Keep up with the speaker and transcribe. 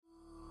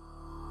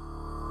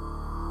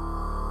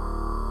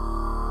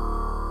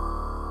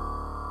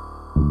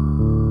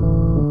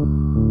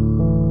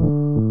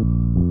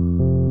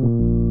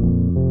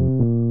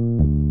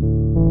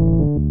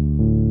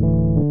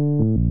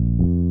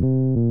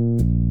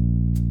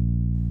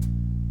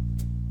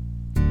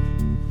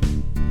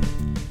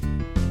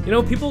You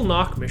know, people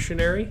knock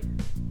Missionary.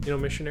 You know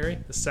Missionary?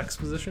 The sex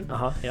position?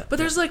 Yeah. But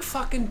there's like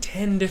fucking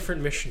 10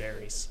 different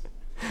missionaries.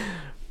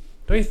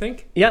 Don't you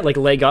think? Yeah, like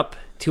leg up,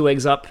 2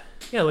 legs up.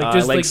 Yeah, like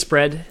just legs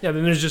spread. Yeah,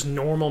 then there's just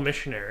normal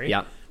missionary.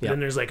 Yeah. But then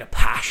there's like a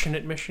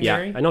passionate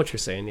missionary. Yeah, I know what you're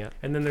saying, yeah.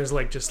 And then there's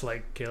like just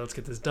like, okay, let's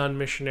get this done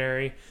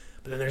missionary.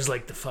 But then there's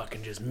like the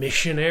fucking just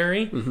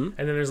missionary. Mm-hmm. And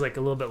then there's like a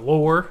little bit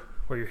lower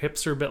where your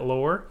hips are a bit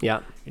lower.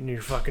 Yeah. And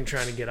you're fucking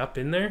trying to get up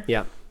in there.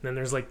 Yeah. And then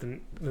there's like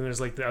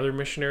the other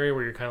missionary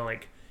where you're kind of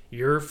like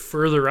you're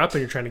further up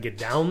and you're trying to get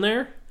down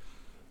there.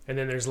 And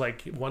then there's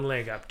like 1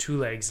 leg up, 2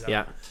 legs up.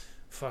 Yeah.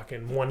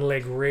 Fucking 1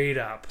 leg right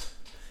up.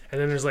 And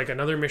then there's like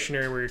another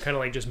missionary where you're kind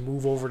of like just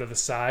move over to the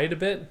side a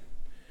bit.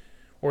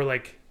 Or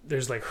like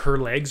there's like her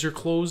legs are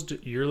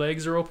closed, your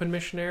legs are open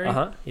missionary.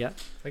 Yeah.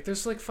 Like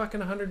there's like fucking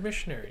 100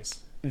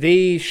 missionaries.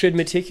 They should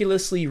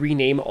meticulously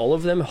rename all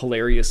of them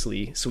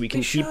hilariously so we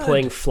can keep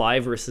playing fly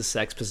versus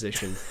sex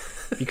position.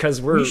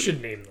 Because we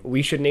should name them.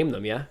 We should name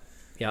them, yeah.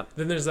 Yeah.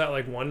 Then there's that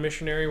like one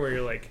missionary where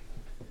you're like,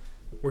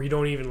 where you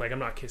don't even like, I'm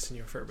not kissing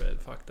you for a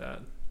bit. Fuck that.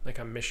 Like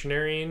I'm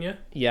missionarying you.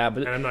 Yeah,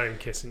 but and I'm not even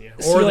kissing you.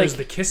 See, or there's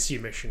the kiss you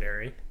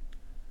missionary.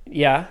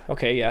 Yeah.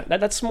 Okay. Yeah.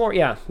 That's more.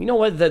 Yeah. You know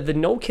what? The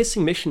no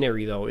kissing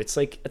missionary though. It's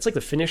like the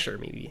finisher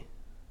maybe.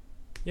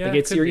 Yeah.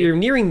 Like you're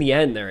nearing the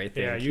end there. I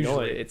think. Yeah.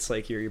 Usually, you know, it's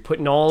like you're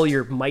putting all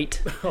your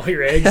might, all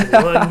your eggs in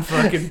one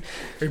fucking.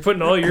 Or you're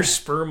putting all your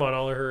sperm on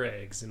all of her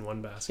eggs in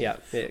one basket. Yeah.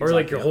 Exactly, or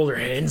like you hold her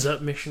hands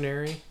up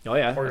missionary. Oh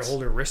yeah. Or you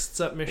hold her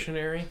wrists up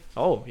missionary.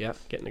 Oh yeah.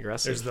 Getting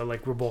aggressive. There's the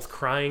like we're both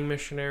crying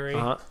missionary.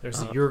 There's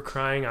the you're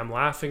crying I'm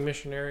laughing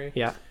missionary.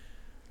 Yeah.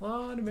 A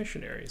lot of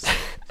missionaries.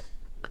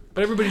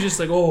 But everybody's just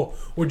like, oh,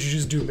 would you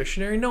just do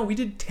missionary? No, we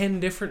did 10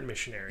 different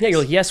missionaries. Yeah, you're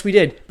like, yes, we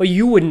did, but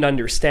you wouldn't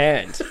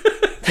understand.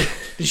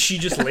 Did she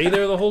just lay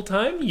there the whole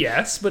time?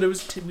 Yes, but it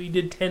was we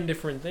did 10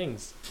 different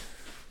things.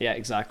 Yeah,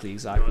 exactly.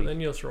 And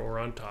then you'll throw her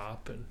on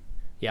top, and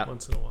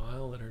once in a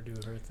while, let her do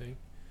her thing.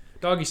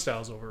 Doggy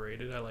style's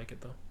overrated. I like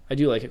it though. I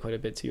do like it quite a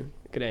bit too.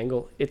 Good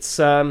angle. It's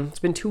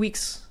been 2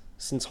 weeks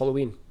since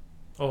Halloween.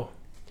 Oh,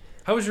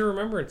 how was your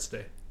Remembrance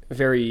Day?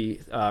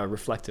 Very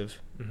reflective.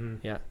 Mm-hmm.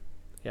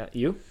 Yeah.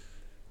 You?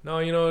 No,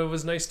 you know, it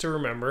was nice to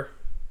remember,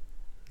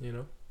 you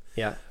know?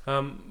 Yeah.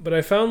 But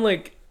I found,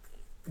 like,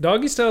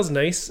 doggy style's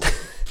nice.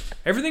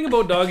 Everything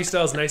about doggy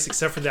style is nice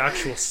except for the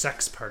actual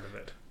sex part of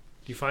it.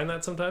 Do you find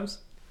that sometimes?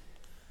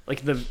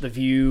 Like the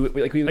view...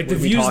 Like the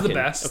view's the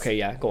best. Okay,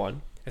 yeah, go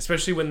on.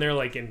 Especially when they're,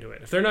 like, into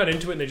it. If they're not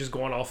into it and they just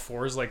go on all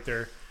fours like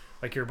they're...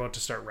 Like you're about to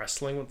start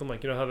wrestling with them.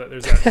 Like, you know how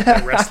there's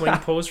that wrestling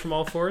pose from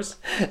all fours?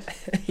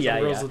 Yeah,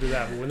 Some girls will do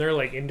that. But when they're,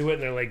 like, into it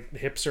and they're, like, the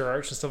hips are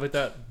arched and stuff like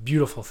that,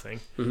 beautiful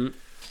thing. Mm-hmm.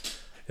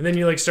 And then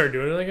you like start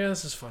doing it like, yeah,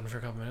 this is fun for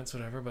a couple minutes,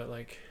 whatever. But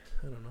like,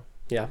 I don't know.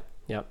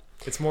 Yeah.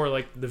 It's more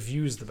like the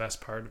view's the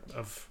best part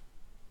of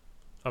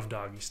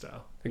doggy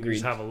style. Agreed. You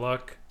just have a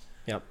look.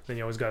 Yep. Then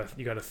you always got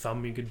a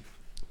thumb you could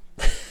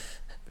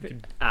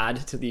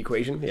add to the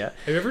equation. Yeah.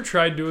 Have you ever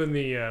tried doing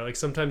the like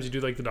sometimes you do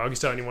like the doggy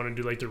style and you want to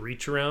do like the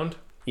reach around?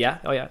 Yeah.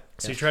 Oh yeah.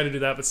 So you try to do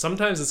that, but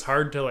sometimes it's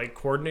hard to like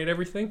coordinate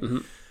everything. Mm-hmm.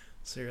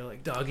 So you're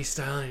like doggy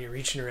style and you're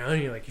reaching around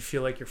and you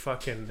feel like you're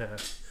fucking.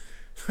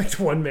 Like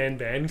the one-man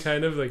band,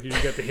 kind of. Like, you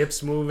got the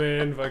hips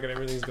moving, fucking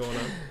everything's going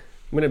on.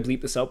 I'm going to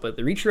bleep this out, but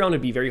the reach around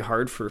would be very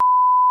hard for...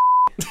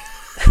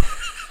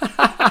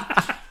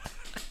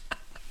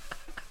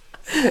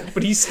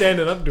 But he's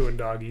standing up doing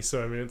doggy,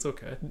 so, I mean, it's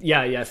okay.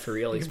 Yeah, for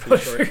real. He's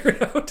pretty short. Figure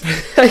it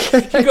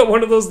out. You got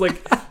one of those,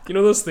 like, you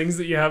know those things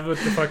that you have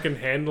with the fucking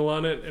handle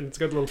on it, and it's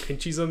got little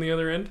pinchies on the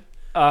other end?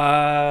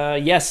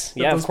 Yes.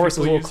 Yeah, of course,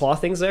 those little claw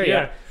things there,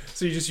 yeah.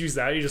 So you just use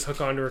that. You just hook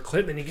onto her clit,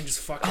 and then you can just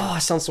fucking... Oh,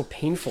 it sounds so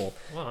painful.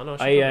 Well,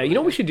 no, you know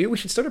what we should do? We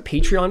should start a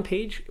Patreon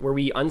page where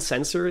we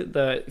uncensor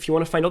the... If you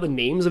want to find out the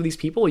names of these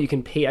people, you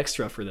can pay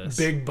extra for this.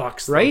 Big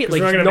bucks, though, right?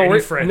 Like, we're not gonna have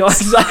any friends. No,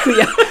 exactly.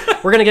 Yeah.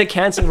 We're gonna get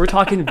canceled. We're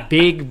talking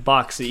big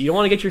bucks. You don't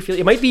want to get your feel.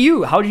 It might be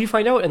you. How did you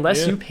find out?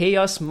 Unless you pay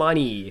us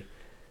money.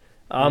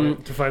 To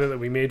find out that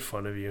we made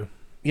fun of you.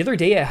 The other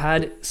day, I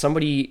had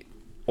somebody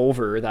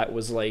over that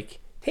was like,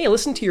 "Hey,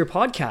 listen to your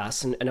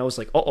podcast," and I was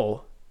like,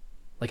 "Uh-oh."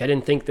 Like, I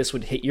didn't think this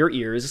would hit your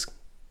ears,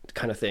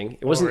 kind of thing.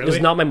 It wasn't. Really? It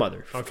was not my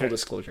mother. Okay. Full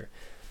disclosure,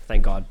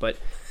 thank God. But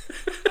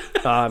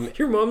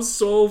your mom's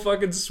so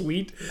fucking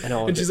sweet. I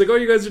know. And she's like, "Oh,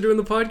 you guys are doing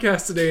the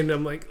podcast today," and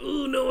I'm like,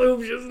 "Oh no, I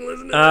hope she doesn't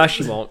listen."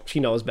 She won't. She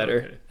knows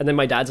better. Okay. And then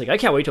my dad's like, "I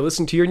can't wait to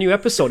listen to your new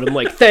episode." I'm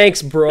like,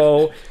 "Thanks,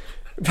 bro."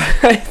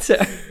 But,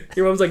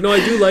 your mom's like, "No,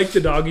 I do like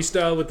the doggy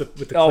style with the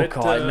oh clit,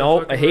 God,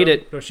 no, I hate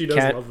it. No, she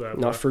does love that.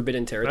 Not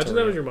forbidden territory. Imagine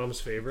that was your mom's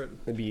favorite.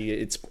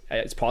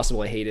 It's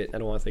possible. I hate it. I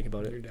don't want to think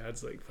about it. Your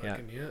dad's like,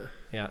 fucking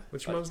yeah.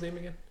 What's your mom's name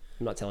again?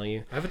 I'm not telling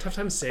you. I have a tough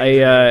time saying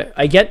it.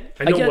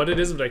 I know what it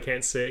is, but I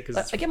can't say it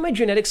because I get my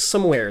genetics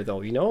somewhere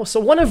though, you know. So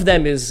one of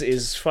them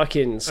is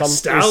fucking some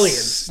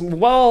stallion.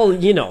 Well,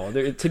 you know,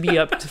 to be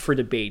up for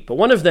debate, but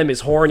one of them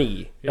is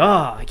horny.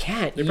 I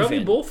can't. They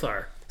probably both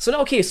are. So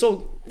okay,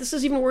 so this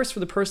is even worse for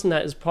the person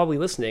that is probably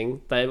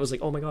listening. That was like,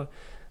 oh my God.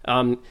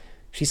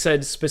 She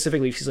said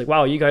specifically, she's like,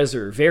 wow, you guys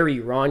are very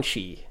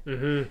raunchy.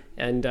 Mm-hmm.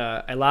 And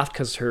I laughed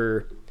because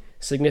her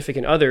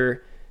significant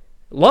other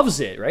loves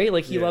it, right?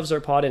 Like he Yeah. loves our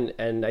pod,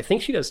 and I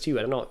think she does too.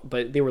 I don't know,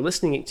 but they were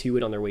listening to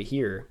it on their way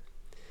here,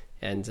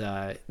 and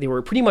they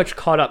were pretty much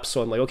caught up.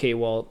 So I'm like, okay,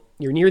 well,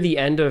 you're near the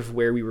end of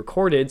where we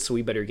recorded, so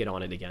we better get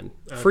on it again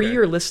for Okay.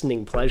 your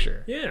listening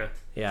pleasure. Yeah.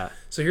 Yeah,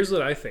 So here's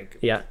what I think.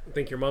 yeah, I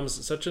think your mom's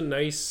such a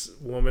nice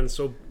woman,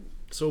 so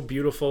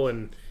beautiful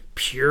and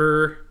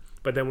pure.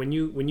 But then when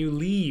you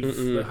leave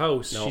the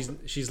house, No.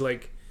 she's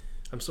like,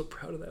 I'm so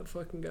proud of that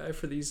fucking guy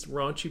for these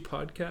raunchy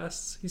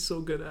podcasts. He's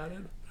so good at it.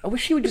 I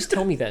wish she would just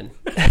tell me then.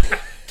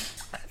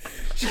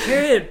 She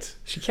can't.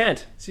 She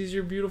can't. She's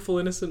your beautiful,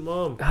 innocent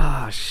mom.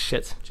 Ah,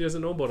 shit. She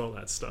doesn't know about all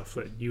that stuff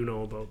that you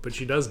know about, but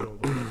she does know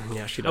about it.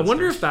 Yeah, she I does.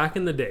 wonder if back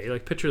in the day,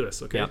 like picture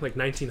this, okay? Yeah. Like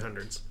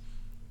 1900s.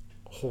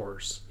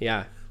 Whores.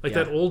 Yeah. Like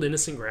yeah. that old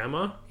innocent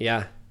grandma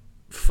Yeah.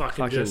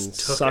 fucking Fucking just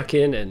took it.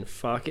 sucking and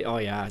fucking. Oh,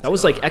 yeah. That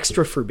was like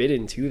extra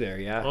forbidden too there.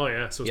 Yeah. Oh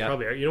yeah, so it's Yeah.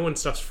 probably, you know when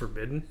stuff's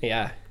forbidden?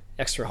 Yeah.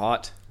 Extra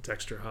hot. It's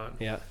extra hot.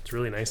 Yeah. It's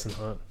really nice and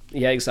hot.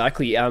 Yeah,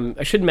 exactly.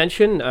 I should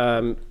mention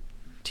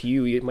to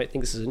you, you might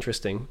think this is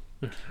interesting.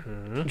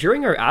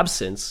 During our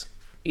absence,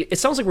 it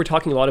sounds like we're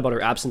talking a lot about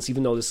our absence,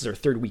 even though this is our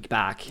third week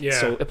back. Yeah.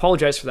 So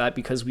apologize for that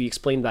because we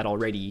explained that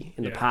already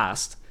in the Yeah.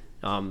 past.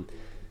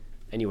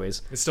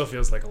 Anyways, It still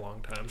feels like a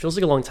long time. feels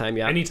like a long time.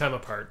 Yeah. Any time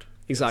apart.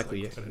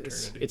 Exactly. It's like an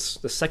eternity. It's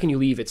the second you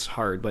leave, it's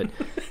hard. But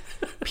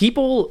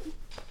people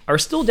are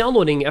still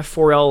downloading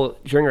F4L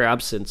during our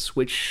absence,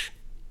 which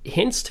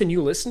hints to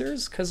new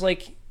listeners because,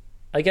 like,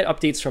 I get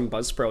updates from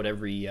Buzzsprout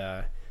every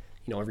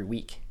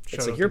week. Shout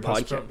It's like out your to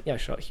podcast.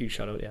 Buzzsprout. Yeah, huge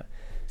shout out. Yeah,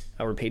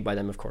 we're paid by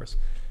them, of course.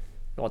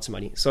 Lots of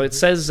money. So it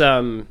says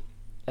I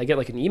get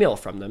like an email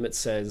from them. It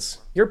says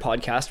your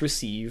podcast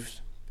received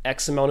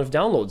X amount of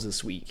downloads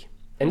this week,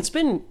 and it's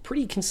been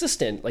pretty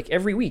consistent, like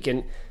every week.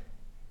 And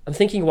I'm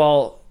thinking,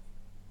 well,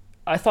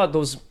 I thought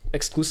those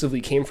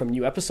exclusively came from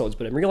new episodes,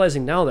 but I'm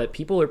realizing now that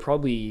people are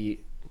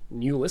probably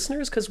new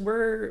listeners because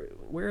where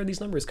are these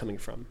numbers coming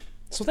from?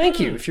 So thank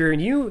you. If you're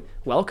new,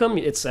 welcome.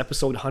 It's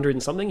episode 100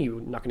 and something. You're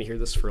not going to hear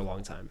this for a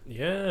long time.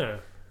 Yeah.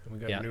 And we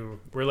got Yeah.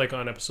 we're like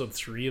on episode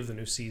 3 of the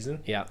new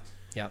season. Yeah.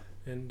 Yeah.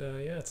 And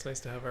yeah, it's nice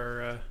to have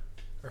our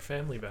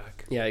family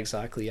back. Yeah,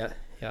 exactly. Yeah.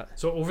 Yeah.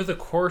 So over the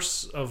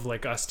course of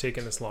like us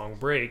taking this long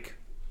break,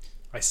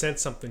 I sent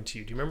something to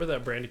you. Do you remember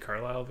that Brandy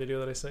Carlisle video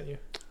that I sent you?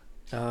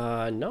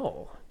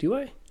 No. Do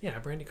I? Yeah,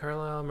 Brandy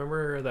Carlisle.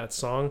 Remember that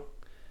song?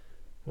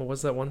 What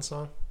was that one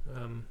song?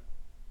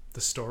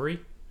 The Story.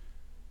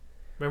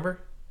 Remember?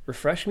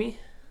 Refresh me?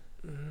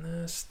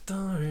 The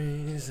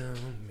stories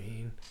don't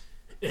mean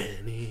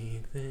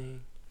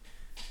anything.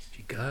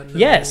 You got no...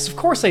 Yes, of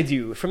course I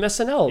do. From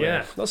SNL. Yeah.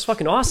 Man. That was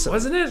fucking awesome.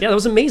 Wasn't it? Yeah, that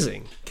was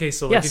amazing. Okay,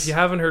 so like, Yes. if you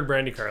haven't heard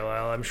Brandy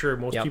Carlisle, I'm sure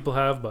most Yep. people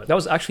have, but That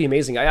was actually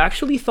amazing. I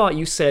actually thought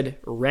you said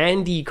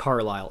Randy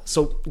Carlisle.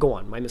 So go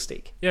on, my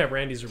mistake. yeah,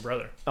 Randy's her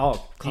brother. Oh,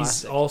 He's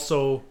classic.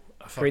 also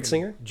a fucking Great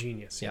singer?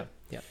 genius. Yeah,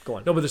 yeah. Go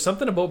on. No, but there's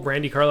something about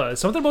Brandy Carlisle. There's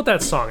something about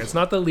that song. It's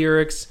not the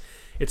lyrics.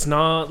 It's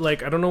not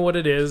like, I don't know what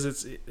it is.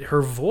 It's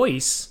her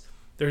voice.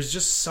 There's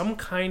just some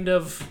kind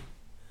of,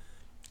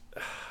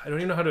 I don't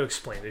even know how to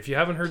explain it. If you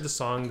haven't heard the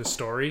song "The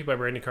Story" by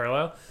Brandy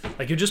Carlisle,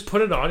 like you just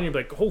put it on and you're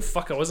like, oh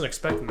fuck, I wasn't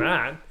expecting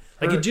that.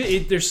 Like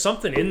there's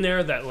something in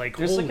there that like,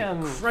 There's holy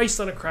like, Christ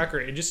on a cracker.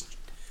 It just,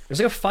 There's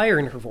like a fire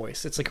in her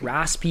voice. It's like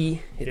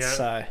raspy. It's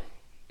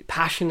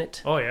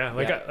passionate. oh yeah.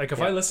 Like Yeah.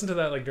 if I listen to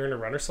that like during a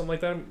run or something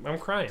like that, I'm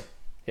crying.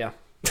 Yeah.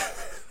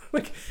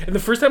 Like, and the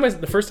first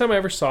time I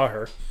ever saw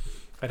her,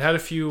 I'd had a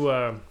few.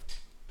 I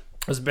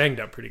was banged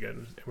up pretty good.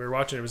 And we were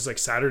watching. It was like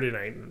Saturday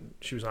night, and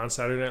she was on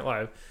Saturday Night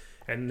Live,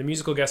 and the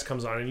musical guest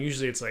comes on, and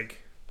usually it's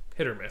like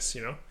hit or miss,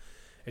 you know.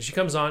 And she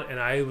comes on, and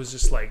I was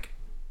just like,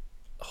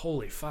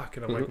 "Holy fuck!"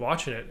 And I'm like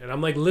watching it, and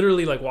I'm like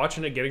literally like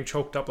watching it, getting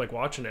choked up, like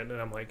watching it,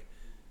 and I'm like,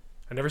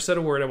 I never said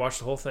a word. I watched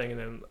the whole thing, and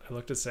then I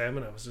looked at Sam,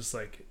 and I was just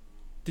like,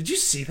 "Did you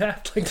see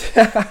that?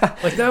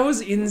 Like that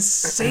was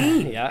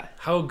insane. Yeah.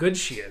 How good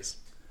she is."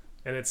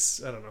 And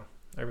it's, I don't know,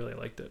 I really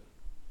liked it.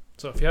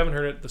 So if you haven't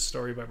heard it, The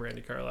Story by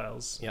Brandy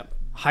Carlisle's. Yep.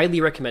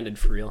 Highly recommended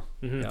for real.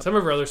 Yep. Some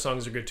of her other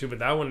songs are good too, but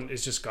that one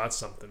is just got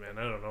something, man.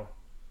 I don't know.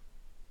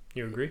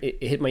 You agree?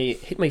 It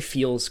hit my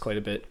feels quite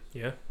a bit.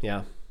 Yeah?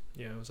 Yeah.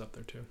 Yeah, it was up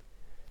there too.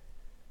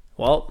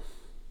 Well,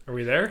 Are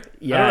we there?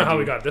 Yeah, I don't know how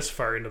we dude. got this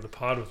far into the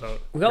pod without...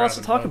 we got lots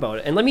to grabbing talk about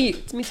it. And let me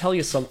tell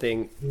you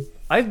something.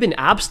 I've been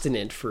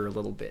abstinent for a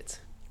little bit.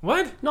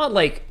 What? Not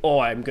like,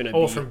 I'm gonna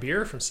Oh, be from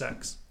beer or from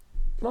sex?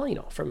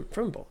 well, from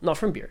both. Not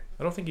from beer.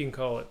 I don't think you can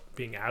call it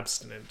being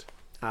abstinent.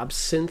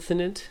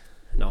 Absinthinant?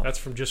 No. That's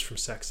from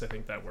sex, I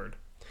think, that word.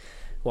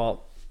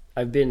 Well,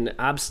 I've been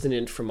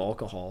abstinent from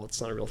alcohol.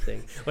 It's not a real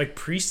thing. Like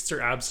priests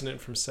are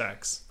abstinent from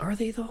sex. Are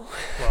they though?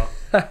 Well,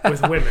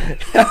 with women.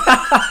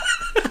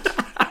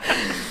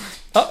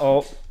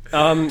 Uh-oh.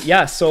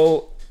 Yeah,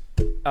 so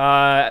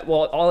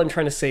well, all I'm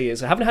trying to say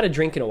is I haven't had a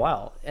drink in a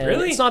while. And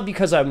Really? it's not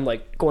because I'm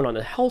like going on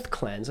a health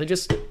cleanse. I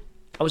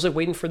was like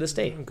waiting for this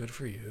day. Good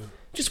for you.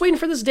 Just waiting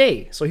for this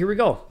day. So here we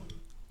go.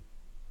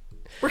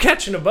 We're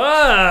catching a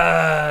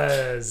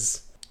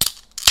buzz.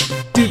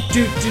 Do.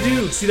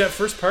 See that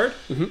first part?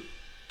 Mm-hmm.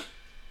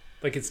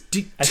 Like it's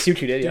do. I see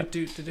what you did, yeah.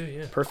 Do.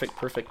 Yeah. Perfect.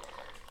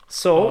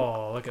 So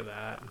Oh, look at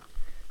that.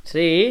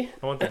 today,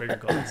 I want the bigger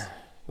glass.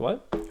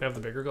 what? Can I have the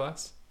bigger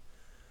glass?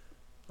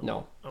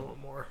 No. I want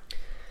more.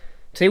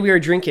 Today we are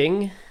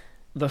drinking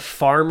the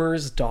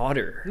Farmer's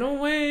Daughter. No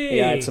way.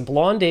 Yeah, it's a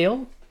blonde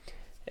ale.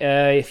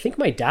 I think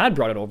my dad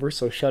brought it over,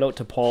 so shout out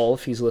to Paul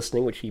if he's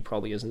listening, which he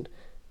probably isn't.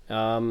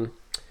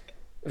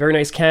 Very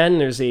nice can.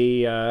 There's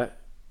a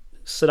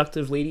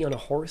seductive lady on a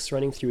horse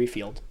running through a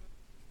field.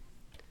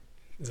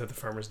 Is that the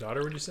farmer's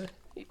daughter, would you say?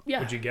 Yeah.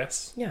 Would you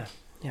guess? Yeah.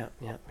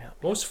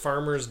 Most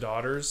farmers'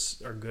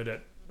 daughters are good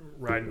at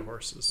riding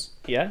horses.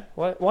 Yeah?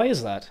 Why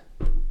is that?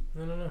 I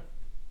don't know.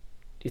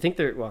 Do you think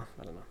they're... Well,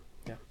 I don't know.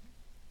 Yeah.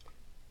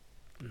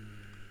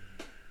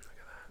 Look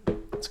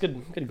at that. It's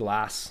good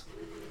glass.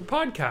 We're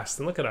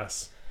podcasting. Look at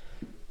us.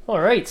 All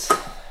right.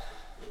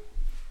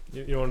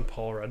 You know when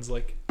Paul Rudd's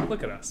like,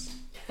 look at us.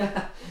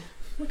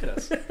 Look at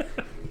us.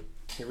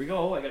 Here we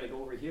go. I got to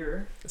go over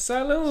here.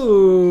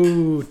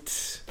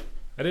 Salute.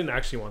 I didn't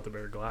actually want the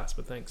bigger glass,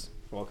 but thanks.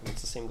 You're welcome.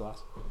 It's the same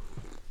glass.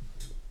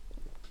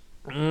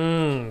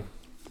 Mmm.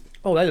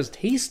 Oh, that is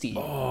tasty.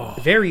 Oh.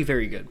 Very,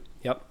 very good.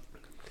 Yep.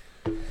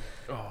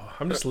 Oh,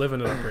 I'm just living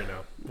it up right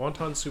now.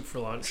 Wonton soup for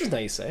lunch. This is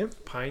nice, eh?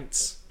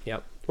 Pints.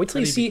 Yep. Wait till How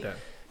you do you see... beat that?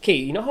 Okay,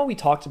 you know how we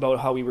talked about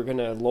how we were going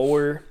to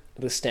lower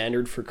the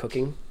standard for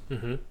cooking?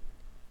 Mm-hmm.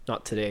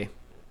 Not today.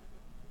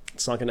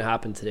 It's not going to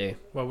happen today.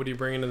 What would you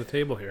bring into the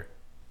table here?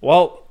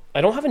 Well,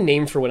 I don't have a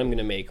name for what I'm going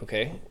to make,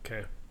 okay?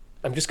 Okay.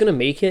 I'm just going to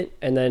make it,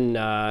 and then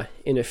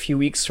in a few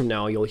weeks from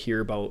now, you'll hear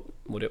about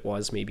what it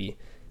was, maybe.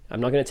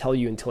 I'm not going to tell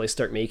you until I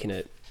start making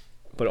it.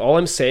 But all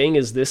I'm saying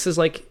is this is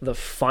like the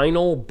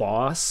final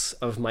boss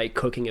of my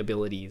cooking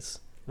abilities.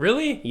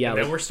 Really? Yeah. And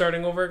then we're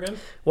starting over again?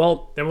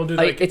 Well, Then we'll do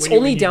like... it's when you-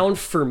 only when you- down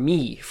for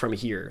me from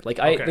here. Like,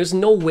 Okay. there's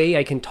no way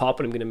I can top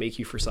what I'm going to make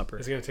you for supper.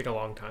 It's going to take a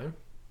long time.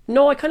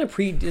 No, I kind of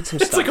did some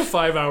It's stuff. like a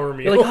 5-hour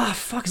meal. You're like, ah,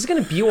 fuck, is it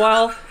going to be a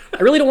while?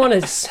 I really don't want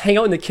to hang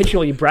out in the kitchen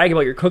while you brag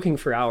about your cooking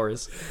for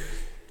hours.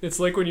 It's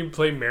like when you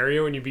play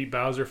Mario and you beat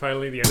Bowser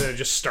finally at the end and it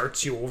just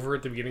starts you over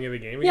at the beginning of the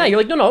game again. Yeah, you're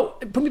like, no,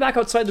 put me back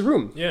outside the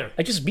room. Yeah.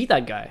 I just beat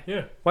that guy.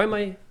 Yeah. Why am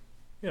I...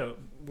 Yeah.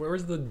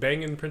 Where's the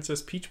banging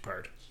Princess Peach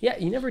part? Yeah,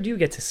 you never do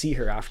get to see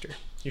her after.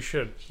 You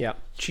should. Yeah,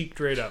 Cheeked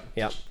right up.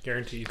 yeah.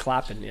 Guaranteed.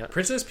 Clapping, yeah.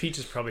 Princess Peach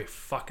is probably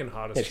fucking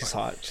hot as Yeah, fuck. she's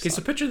hot. Okay,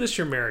 so picture this,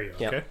 you're Mario,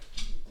 Yeah. okay?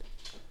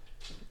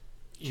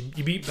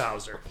 You beat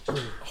Bowser.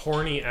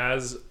 Horny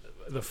as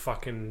the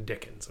fucking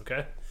Dickens,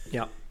 okay?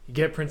 Yeah. You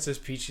get Princess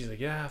Peach, she's like,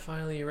 yeah,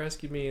 finally you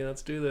rescued me,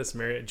 let's do this.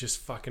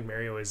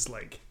 Mario is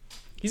like,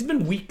 he's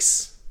been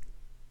weeks.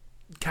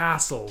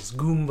 Castles,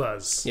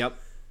 Goombas, Yep.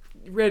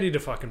 ready to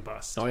fucking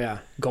bust. Oh, yeah.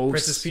 Ghosts.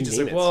 Princess Peach is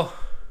you like, name it. well,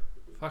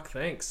 fuck,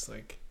 thanks.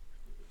 Like,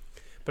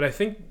 but I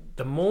think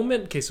the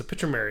moment, okay, so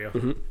picture Mario.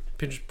 Mm-hmm.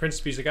 Princess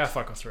Peach is like,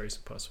 fuck, I'll throw you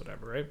some puss,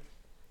 whatever, right?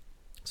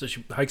 So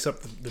she hikes up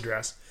the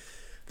dress.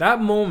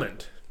 That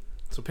moment,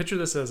 so picture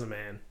this as a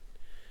man.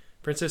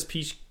 Princess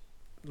Peach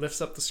lifts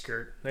up the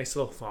skirt, nice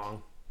little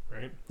thong,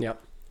 right? Yep.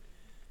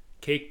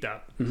 Caked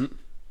up. Mm-hmm.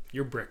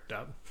 You're bricked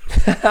up.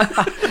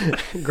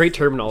 Great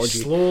terminology.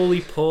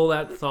 Slowly pull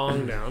that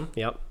thong down.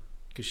 Yep.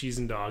 Because she's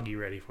in doggy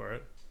ready for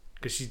it.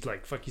 Because she's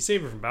like, fuck, you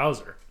save her from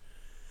Bowser.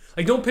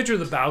 Like, don't picture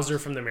the Bowser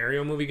from the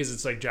Mario movie because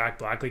it's like Jack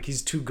Black. Like,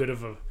 he's too good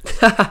of a...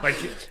 like,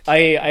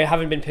 I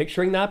haven't been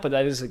picturing that, but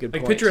that is a good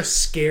like point. picture a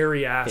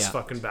scary ass Yeah.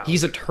 fucking Bowser.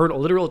 He's a turtle, a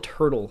literal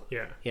turtle.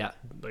 Yeah. Yeah.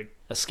 Like,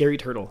 A scary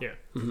turtle. yeah.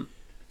 Mm-hmm.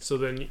 So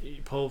then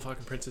you pull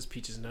fucking Princess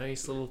Peach's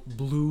nice little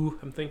blue,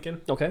 I'm thinking,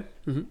 Okay.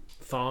 Mm-hmm.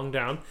 thong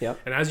down. Yep.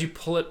 And as you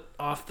pull it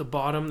off the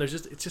bottom, it's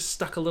just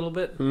stuck a little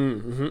bit.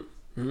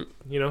 Mm-hmm.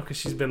 You know, because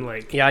she's been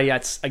like... Yeah, I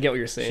get what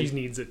you're saying. She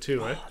needs it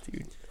too, eh? Oh,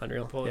 dude,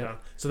 unreal. Pull it Yeah. down.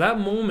 So that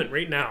moment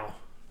right now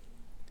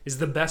is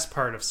the best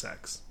part of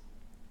sex.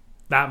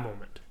 That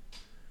moment.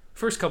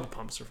 First couple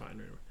pumps are fine,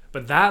 right?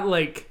 But that,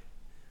 like...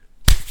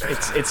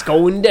 It's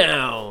going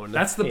down.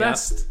 That's the Yep.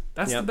 best.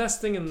 That's Yep. the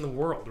best thing in the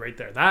world right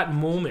there. That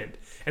moment.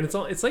 And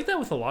it's like that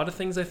with a lot of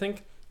things, I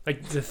think.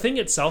 Like, the thing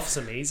itself is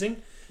amazing,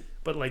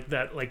 but like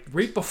that, like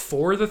right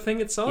before the thing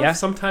itself, Yeah.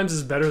 sometimes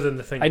is better than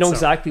the thing I know itself.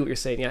 exactly what you're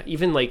saying. Yeah,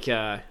 even like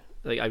I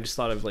just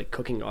thought of like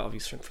cooking,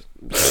 obviously,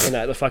 in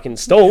the fucking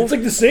stove. It's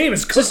like the same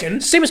as cooking.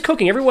 Same as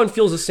cooking. Everyone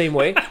feels the same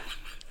way.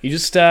 You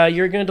just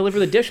you're gonna deliver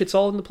the dish. It's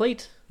all in the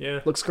plate.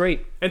 Yeah. Looks great.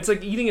 And it's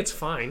like eating, it's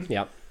fine.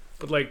 Yeah.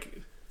 But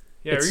like,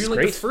 yeah, It's or even like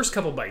great. the first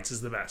couple bites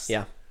is the best.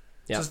 Yeah.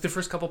 Yeah. Just the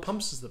first couple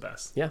pumps is the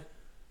best. Yeah.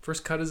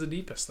 First cut is the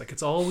deepest. Like,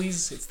 it's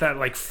that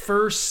like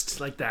first,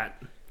 like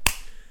that.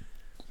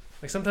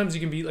 Like sometimes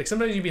you can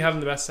be having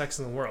the best sex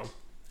in the world,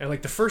 and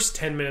like the first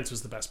 10 minutes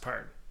was the best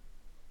part.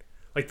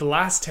 Like the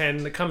last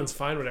 10, the coming's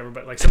fine, whatever.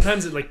 But like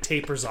sometimes it like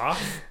tapers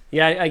off.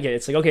 Yeah, I get it.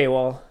 It's like, okay,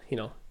 well,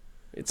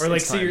 it's Or like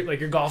it's say time.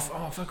 your golf.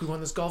 Oh fuck, we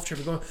won this golf trip.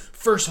 We're going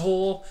first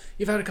hole.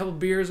 You've had a couple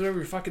beers, whatever.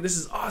 You're fucking. This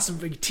is awesome.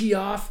 But you tee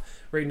off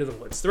right into the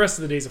woods. The rest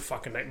of the day's a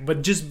fucking night.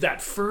 But just that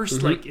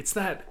 1st, like it's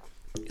that.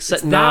 setting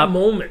It's that up.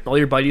 moment. All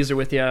your buddies are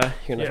with you. You're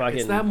gonna Yeah, fucking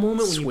it's that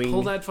moment when swing. you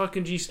pull that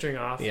fucking G-string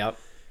off. Yep.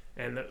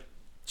 And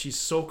she's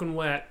soaking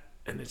wet,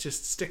 and it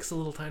just sticks a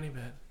little tiny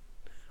bit,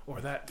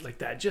 or that, like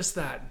that, just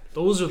that.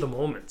 Those are the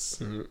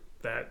moments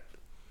that,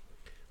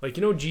 like,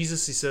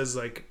 Jesus. He says,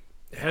 like,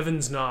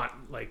 heaven's not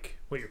like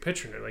what you're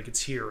picturing it. Like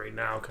it's here right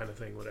now kind of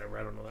thing, whatever.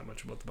 I don't know that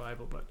much about the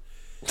Bible, but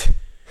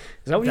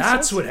Is that what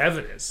that's what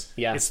heaven is.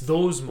 Yeah. It's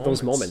those moments.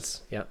 Those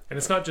moments. Yeah. And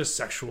it's not just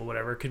sexual,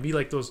 whatever. It could be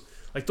like those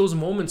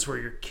moments where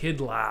your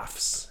kid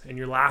laughs and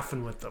you're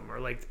laughing with them, or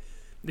like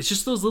it's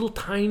just those little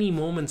tiny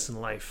moments in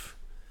life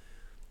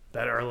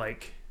that are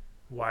like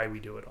why we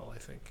do it all, I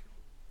think.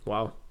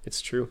 Wow,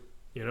 it's true.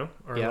 You know?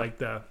 Or like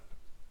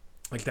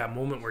that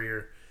moment where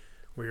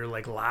you're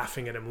like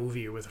laughing at a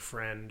movie with a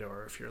friend,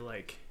 or if you're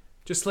like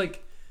just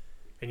like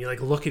and you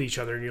like look at each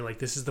other and you're like,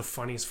 this is the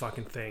funniest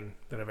fucking thing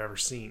that I've ever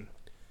seen.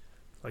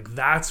 Like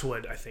that's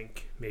what I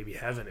think maybe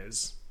heaven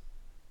is.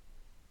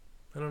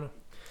 I don't know.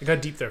 I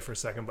got deep there for a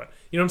second, but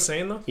you know what I'm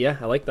saying though? Yeah,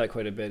 I like that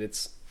quite a bit.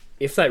 It's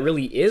if that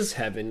really is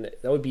heaven,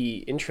 that would be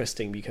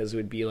interesting, because it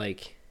would be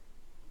like,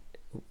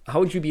 how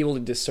would you be able to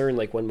discern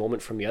like one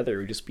moment from the other?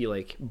 It would just be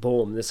like,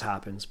 boom, this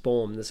happens,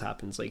 boom, this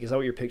happens. Like, is that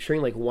what you're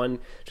picturing? Like one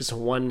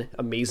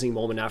amazing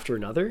moment after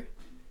another?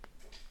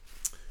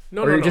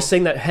 No, or no, you're no. just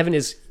saying that heaven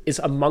is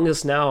among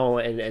us now,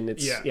 and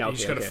it's yeah, okay, you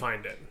just gotta okay.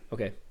 find it.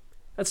 Okay,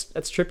 that's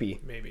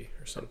trippy. Maybe,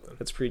 or something.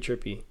 That's pretty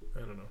trippy. I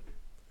don't know.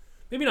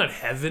 Maybe not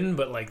heaven,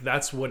 but like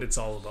that's what it's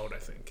all about, I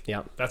think.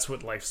 Yeah, that's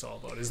what life's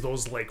all about, is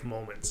those like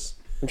moments.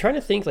 I'm trying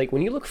to think, like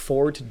when you look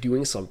forward to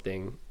doing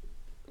something,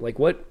 like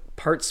what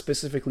part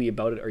specifically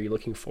about it are you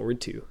looking forward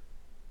to?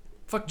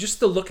 Fuck, just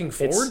the looking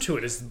forward to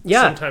it is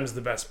yeah. sometimes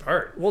the best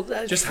part. Well,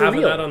 that's just for having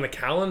real. that on the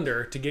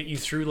calendar to get you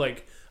through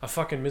like a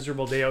fucking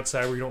miserable day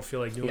outside where you don't feel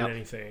like doing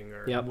anything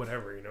or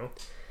whatever, you know?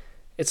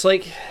 It's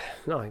like,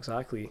 no,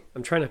 exactly.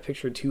 I'm trying to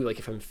picture too, like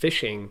if I'm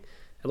fishing,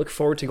 I look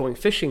forward to going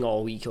fishing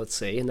all week, let's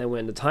say, and then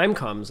when the time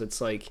comes,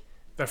 it's like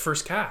that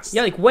first cast.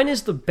 Yeah, like when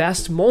is the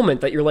best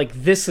moment that you're like,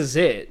 this is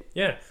it?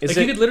 Yeah. Is like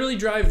it, you could literally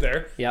drive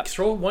there, yep.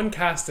 throw one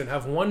cast and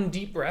have one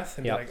deep breath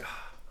and yep. be like,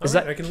 all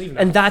right, I can leave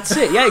now. And that's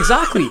it. Yeah,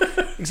 exactly.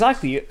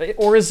 Exactly.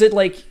 Or is it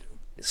like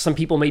some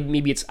people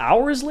maybe it's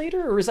hours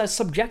later, or is that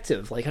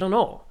subjective? Like, I don't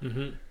know.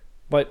 Mm-hmm.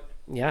 But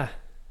yeah.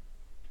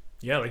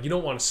 Yeah, like you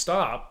don't want to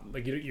stop.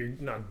 Like you're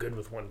not good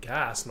with one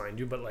cast, mind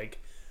you, but like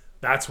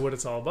that's what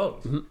it's all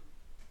about. Mm-hmm.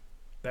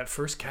 That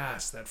first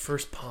cast, that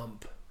first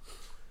pump,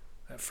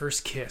 that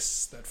first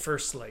kiss, that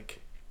first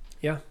like,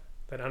 yeah,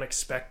 that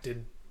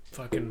unexpected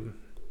fucking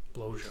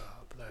blowjob,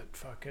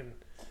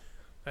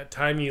 that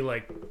time you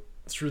like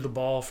threw the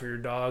ball for your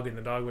dog and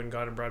the dog went and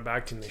got it and brought it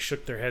back to you and they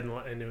shook their head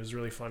and it was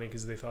really funny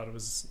because they thought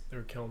they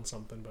were killing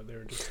something, but they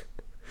were just,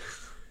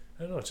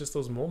 I don't know, it's just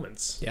those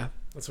moments. Yeah,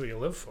 that's what you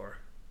live for,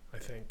 I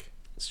think.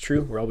 It's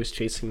true. We're always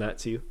chasing that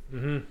too.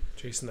 Mm-hmm.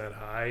 Chasing that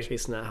high.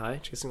 Chasing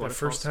that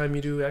first time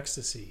you do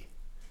ecstasy.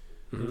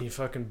 Mm-hmm. And you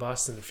fucking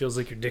bust and it feels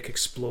like your dick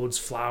explodes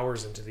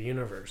flowers into the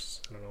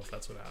universe. I don't know if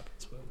that's what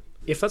happens, but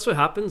if that's what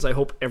happens, I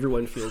hope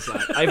everyone feels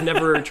that. I've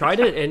never tried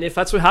it, and if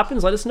that's what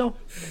happens, let us know.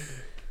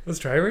 Let's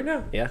try it right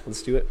now. Yeah,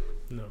 let's do it.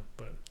 No,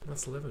 but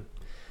that's living.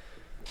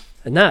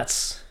 And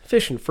that's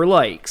fishing for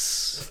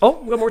likes. Oh,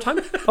 we got more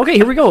time? Okay,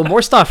 here we go.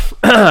 More stuff.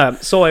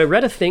 So I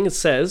read a thing that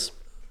says,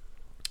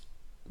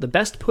 the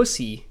best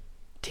pussy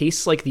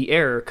tastes like the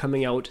air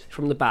coming out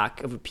from the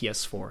back of a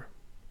PS4. What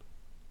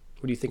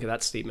do you think of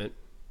that statement?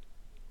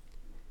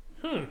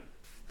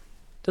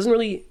 Doesn't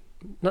really,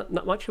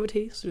 not much of a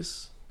taste.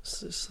 Just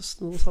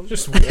a little something.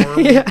 Just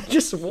warm. Yeah,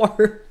 just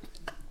warm.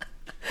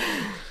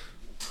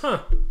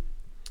 Huh.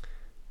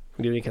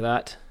 What do you think of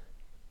that?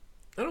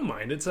 I don't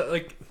mind. It's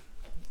like,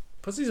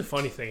 pussy's a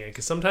funny thing,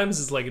 because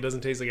sometimes it's like it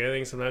doesn't taste like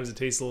anything. Sometimes it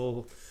tastes a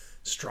little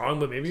strong,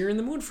 but maybe you're in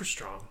the mood for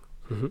strong.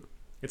 Mm-hmm.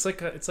 It's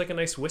like a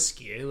nice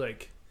whiskey, eh?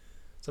 Like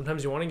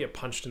sometimes you want to get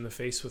punched in the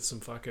face with some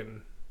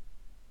fucking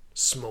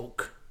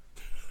smoke.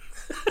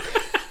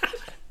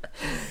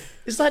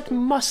 Is that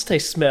must I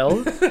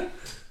smell?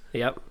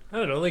 Yep. I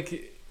don't know,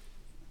 like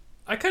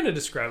I kind of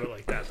describe it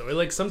like that though.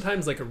 Like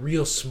sometimes like a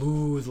real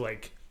smooth,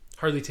 like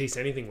hardly taste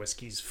anything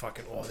whiskey's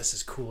fucking, oh, this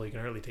is cool. You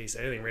can hardly taste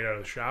anything right out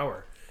of the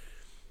shower.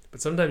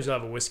 But sometimes you'll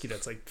have a whiskey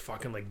that's like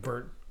fucking like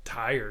burnt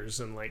tires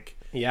and like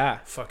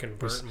fucking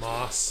burnt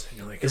moss. And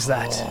you're like,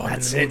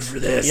 that's it for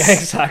this? Yeah,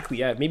 exactly.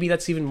 Yeah, maybe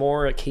that's even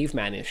more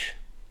cavemanish.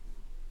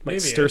 Might Maybe,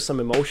 stir some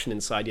emotion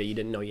inside you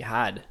didn't know you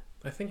had.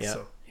 I think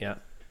so. Yeah.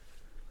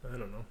 I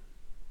don't know.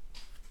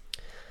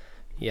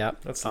 Yeah.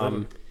 That's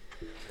a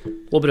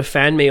little bit of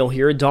fan mail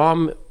here.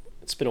 Dom,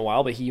 it's been a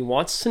while, but he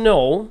wants to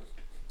know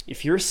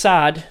if you're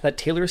sad that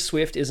Taylor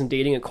Swift isn't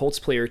dating a Colts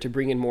player to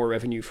bring in more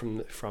revenue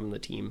from the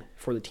team,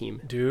 for the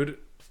team. Dude,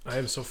 I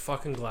am so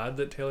fucking glad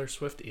that Taylor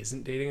Swift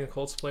isn't dating a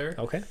Colts player.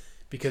 Okay.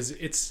 Because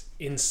it's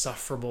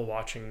insufferable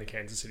watching the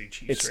Kansas City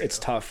Chiefs. It's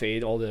tough,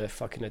 eh? All the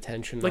fucking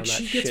attention. Like on that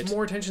she gets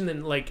more attention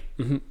than like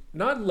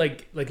not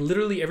like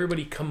literally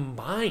everybody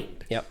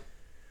combined. Yep.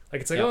 Like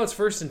it's like, oh, it's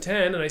 1st and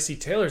 10, and I see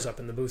Taylor's up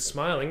in the booth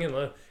smiling,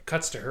 and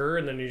cuts to her,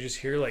 and then you just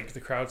hear like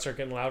the crowd start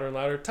getting louder and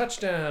louder,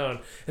 touchdown, and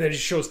then it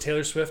just shows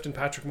Taylor Swift and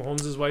Patrick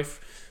Mahomes'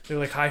 wife. They're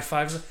like high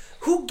fives.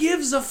 Who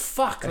gives a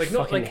fuck? Like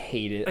I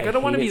hate it. Like I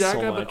don't want to be that so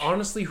guy, much. but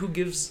honestly, who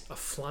gives a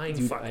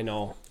flying fuck? I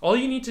know. All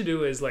you need to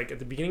do is like at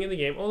the beginning of the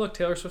game, oh look,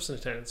 Taylor Swift's in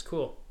attendance.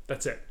 Cool.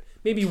 That's it.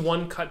 Maybe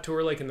one cut to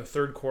her like in the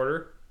third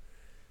quarter.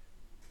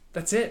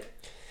 That's it.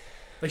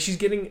 Like she's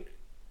getting,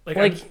 I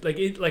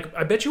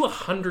bet you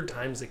 100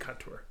 times they cut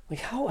to her. Like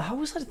how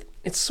was that?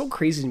 It's so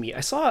crazy to me. I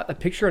saw a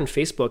picture on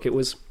Facebook. It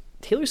was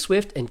Taylor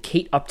Swift and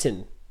Kate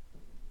Upton,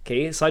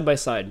 okay, side by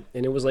side,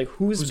 and it was like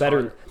who's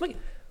better? Harder? I'm like,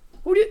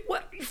 what?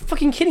 Are you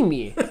fucking kidding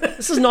me?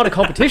 This is not a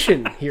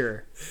competition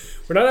here.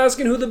 We're not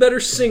asking who the better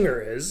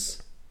singer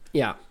is.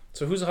 Yeah.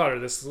 So who's hotter?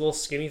 This little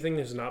skinny thing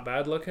who's not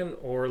bad looking,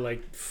 or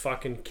like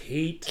fucking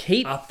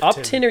Kate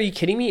Upton? Are you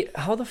kidding me?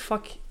 How the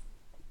fuck?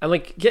 I'm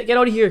like, get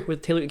out of here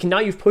with Taylor. Now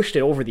you've pushed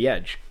it over the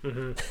edge.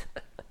 Mm-hmm.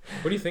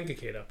 What do you think of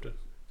Kate Upton?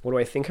 What do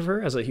I think of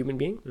her as a human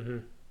being? Mm-hmm.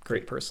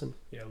 Great person.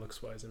 Yeah,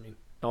 looks wise. I mean,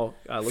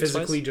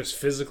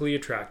 physically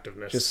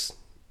attractiveness. Just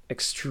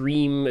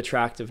extreme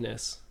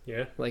attractiveness.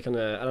 Yeah. Like I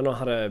don't know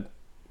how to.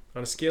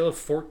 On a scale of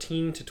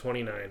 14 to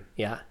 29.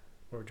 Yeah.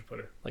 Where would you put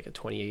her? Like a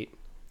 28.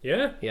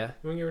 Yeah. Yeah.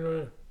 Wouldn't give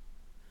her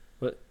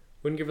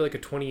Wouldn't give her like a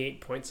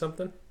 28 point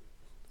something?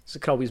 So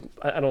it could always.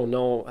 I don't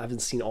know. I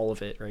haven't seen all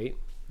of it. Right.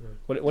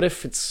 What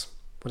if it's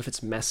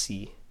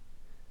messy?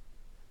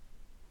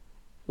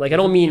 Like I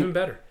don't mean even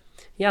better.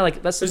 Yeah,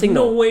 like that's the There's thing.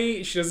 no though.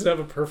 way she doesn't have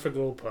a perfect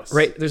little puss.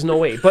 Right? There's no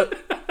way. But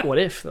what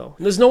if though?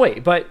 There's no way.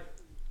 But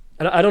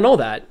I don't know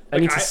that. I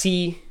need to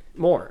see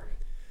more.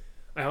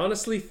 I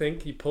honestly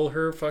think you pull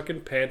her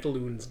fucking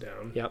pantaloons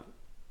down. Yep.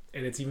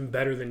 And it's even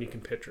better than you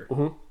can picture.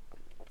 Mm-hmm.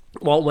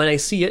 Well, when I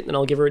see it, then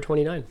I'll give her a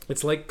 29.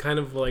 It's like kind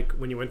of like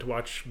when you went to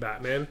watch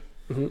Batman.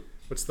 Mm-hmm.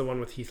 What's the one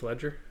with Heath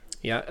Ledger?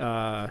 Yeah.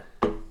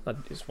 The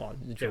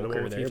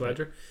one with Heath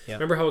Ledger. Yeah.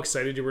 Remember how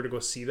excited you were to go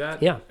see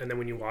that? Yeah. And then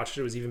when you watched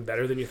it was even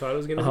better than you thought it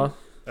was going to be?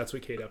 That's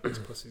what Kate Upton's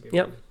pussy's going to be.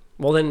 Yep.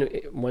 Well, then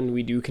when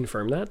we do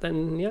confirm that,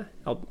 then yeah,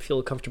 I'll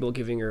feel comfortable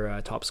giving her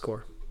a top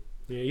score.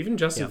 Yeah, even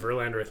Justin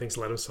Verlander, I think, has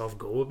let himself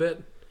go a bit.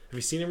 Have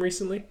you seen him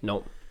recently?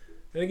 No.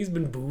 I think he's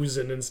been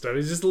boozing and stuff.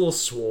 He's just a little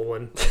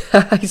swollen.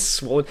 He's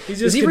swollen. He's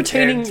just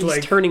retaining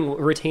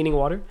retaining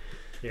water?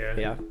 Yeah.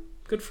 Yeah.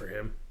 Good for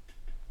him.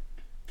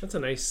 That's a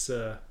nice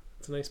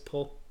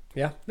pull.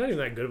 Yeah. Not even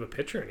that good of a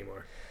pitcher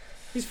anymore.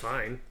 He's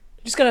fine.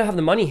 You just gotta have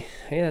the money.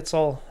 Hey, that's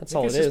all it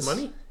is. Just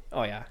money?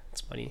 Oh yeah,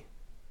 it's money.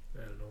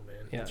 I don't know,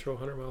 man. Yeah. He throw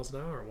 100 miles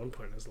an hour at one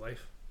point in his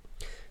life.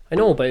 I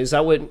know, but is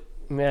that what?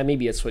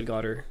 Maybe it's what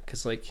got her.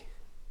 Because like,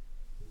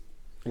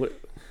 what?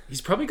 He's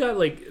probably got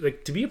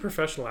like to be a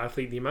professional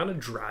athlete, the amount of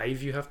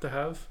drive you have to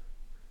have.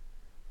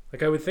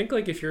 Like I would think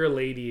like if you're a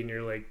lady and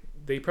you're like,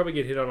 they probably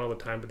get hit on all the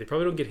time, but they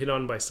probably don't get hit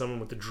on by someone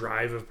with the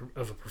drive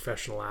of a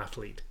professional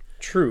athlete.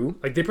 True.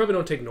 Like they probably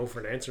don't take no for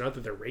an answer. Not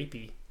that they're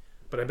rapey,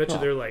 but I bet you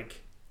they're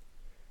like,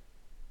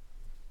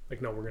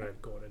 no, we're gonna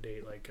go on a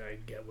date. Like I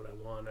get what I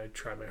want. I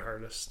try my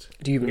hardest.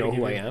 Do you even know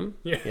who I am?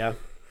 Yeah. Yeah.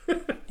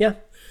 Yeah.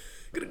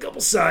 Get a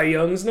couple Cy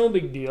Youngs. No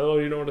big deal. Oh,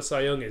 you know what a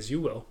Cy Young is?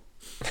 You will.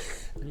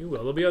 You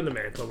will. They'll be on the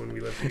mantle when we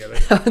live together.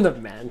 On the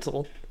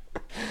mantle.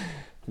 I'll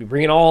be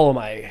bringing all of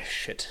my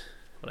shit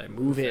when I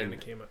move in.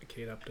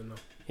 Kate Upton though.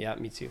 Yeah,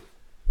 me too.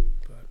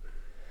 But,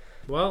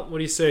 well, what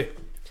do you say?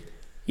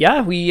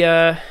 Yeah, we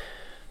can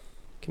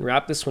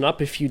wrap this one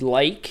up if you'd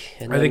like.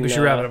 And I think we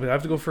should wrap it up. I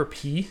have to go for a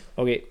pee.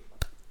 Okay.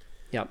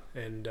 Yeah.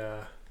 And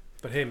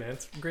but hey, man,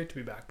 it's great to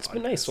be back. It's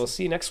been nice. We'll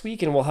see you next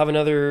week, and we'll have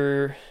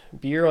another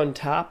beer on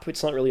tap.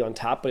 It's not really on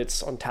tap, but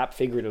it's on tap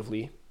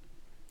figuratively.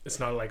 It's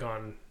not like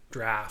on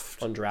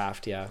draft. On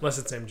draft, yeah. Unless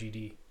it's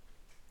MGD.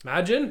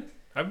 Imagine.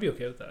 I'd be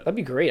okay with that. That'd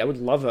be great. I would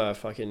love a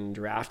fucking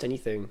draft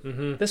anything.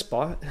 Mm-hmm. This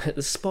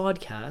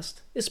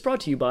podcast is brought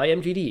to you by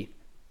MGD.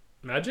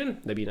 Imagine.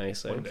 That'd be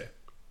nice. One day.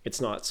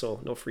 It's not,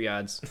 so no free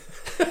ads.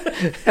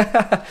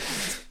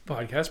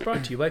 Podcast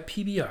brought to you by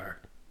PBR.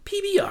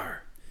 PBR.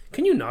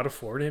 Can you not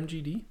afford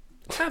MGD?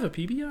 Have a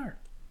PBR.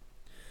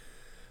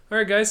 All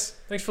right, guys.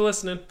 Thanks for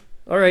listening.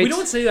 All right. We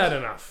don't say that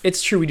enough.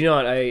 It's true. We do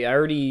not. I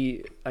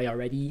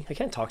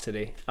can't talk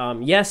today.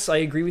 Yes, I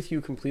agree with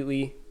you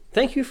completely.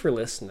 Thank you for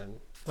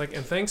listening.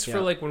 And thanks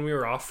for when we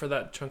were off for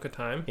that chunk of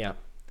time. Yeah.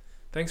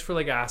 Thanks for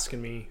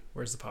asking me,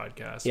 where's the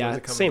podcast? Yeah, when's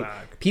it coming same.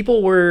 back?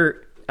 People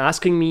were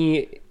asking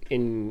me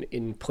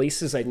in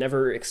places I'd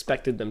never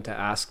expected them to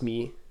ask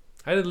me.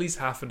 I had at least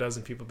half a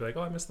dozen people be like,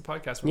 "Oh, I missed the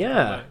podcast."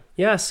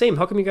 Yeah, same.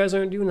 How come you guys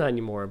aren't doing that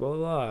anymore? Blah blah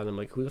blah. And I'm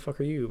like, who the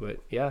fuck are you? But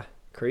yeah,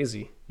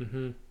 crazy.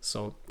 Mm-hmm.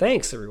 So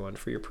thanks everyone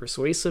for your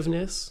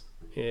persuasiveness.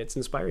 It's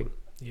inspiring.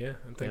 Yeah,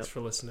 and thanks for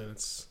listening.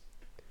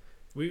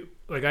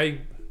 I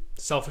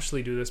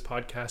selfishly do this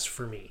podcast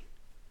for me.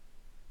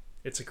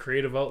 It's a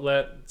creative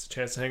outlet. It's a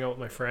chance to hang out with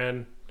my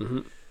friend. Mm-hmm.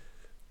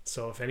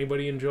 So if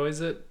anybody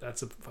enjoys it,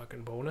 that's a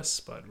fucking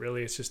bonus. But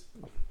really, it's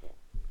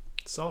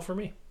all for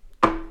me.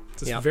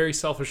 It's a very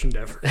selfish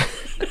endeavor.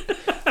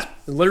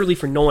 Literally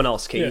for no one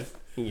else, Katie.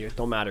 Yeah. You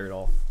don't matter at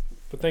all.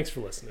 But thanks for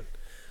listening.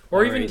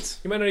 Or you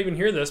might not even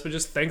hear this, but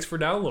just thanks for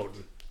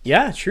downloading.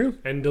 Yeah, true.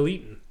 And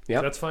deleting.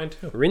 Yeah, that's fine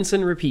too. Rinse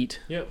and repeat.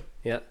 Yep.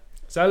 Yeah.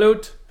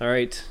 Salute. All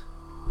right.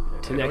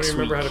 To next week.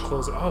 I don't remember how to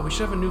close it. Oh, we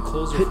should have a new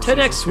closer for to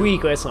next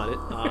week. That's not it.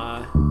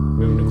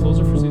 We have a new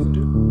closer for season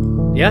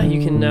 2? Yeah,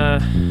 you can.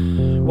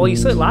 Well, you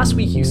said last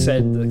week you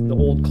said the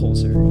old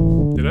closer.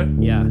 Did I?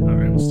 Yeah. All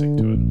right, we'll stick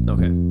to it.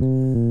 Okay.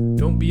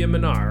 Don't be a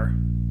Minar.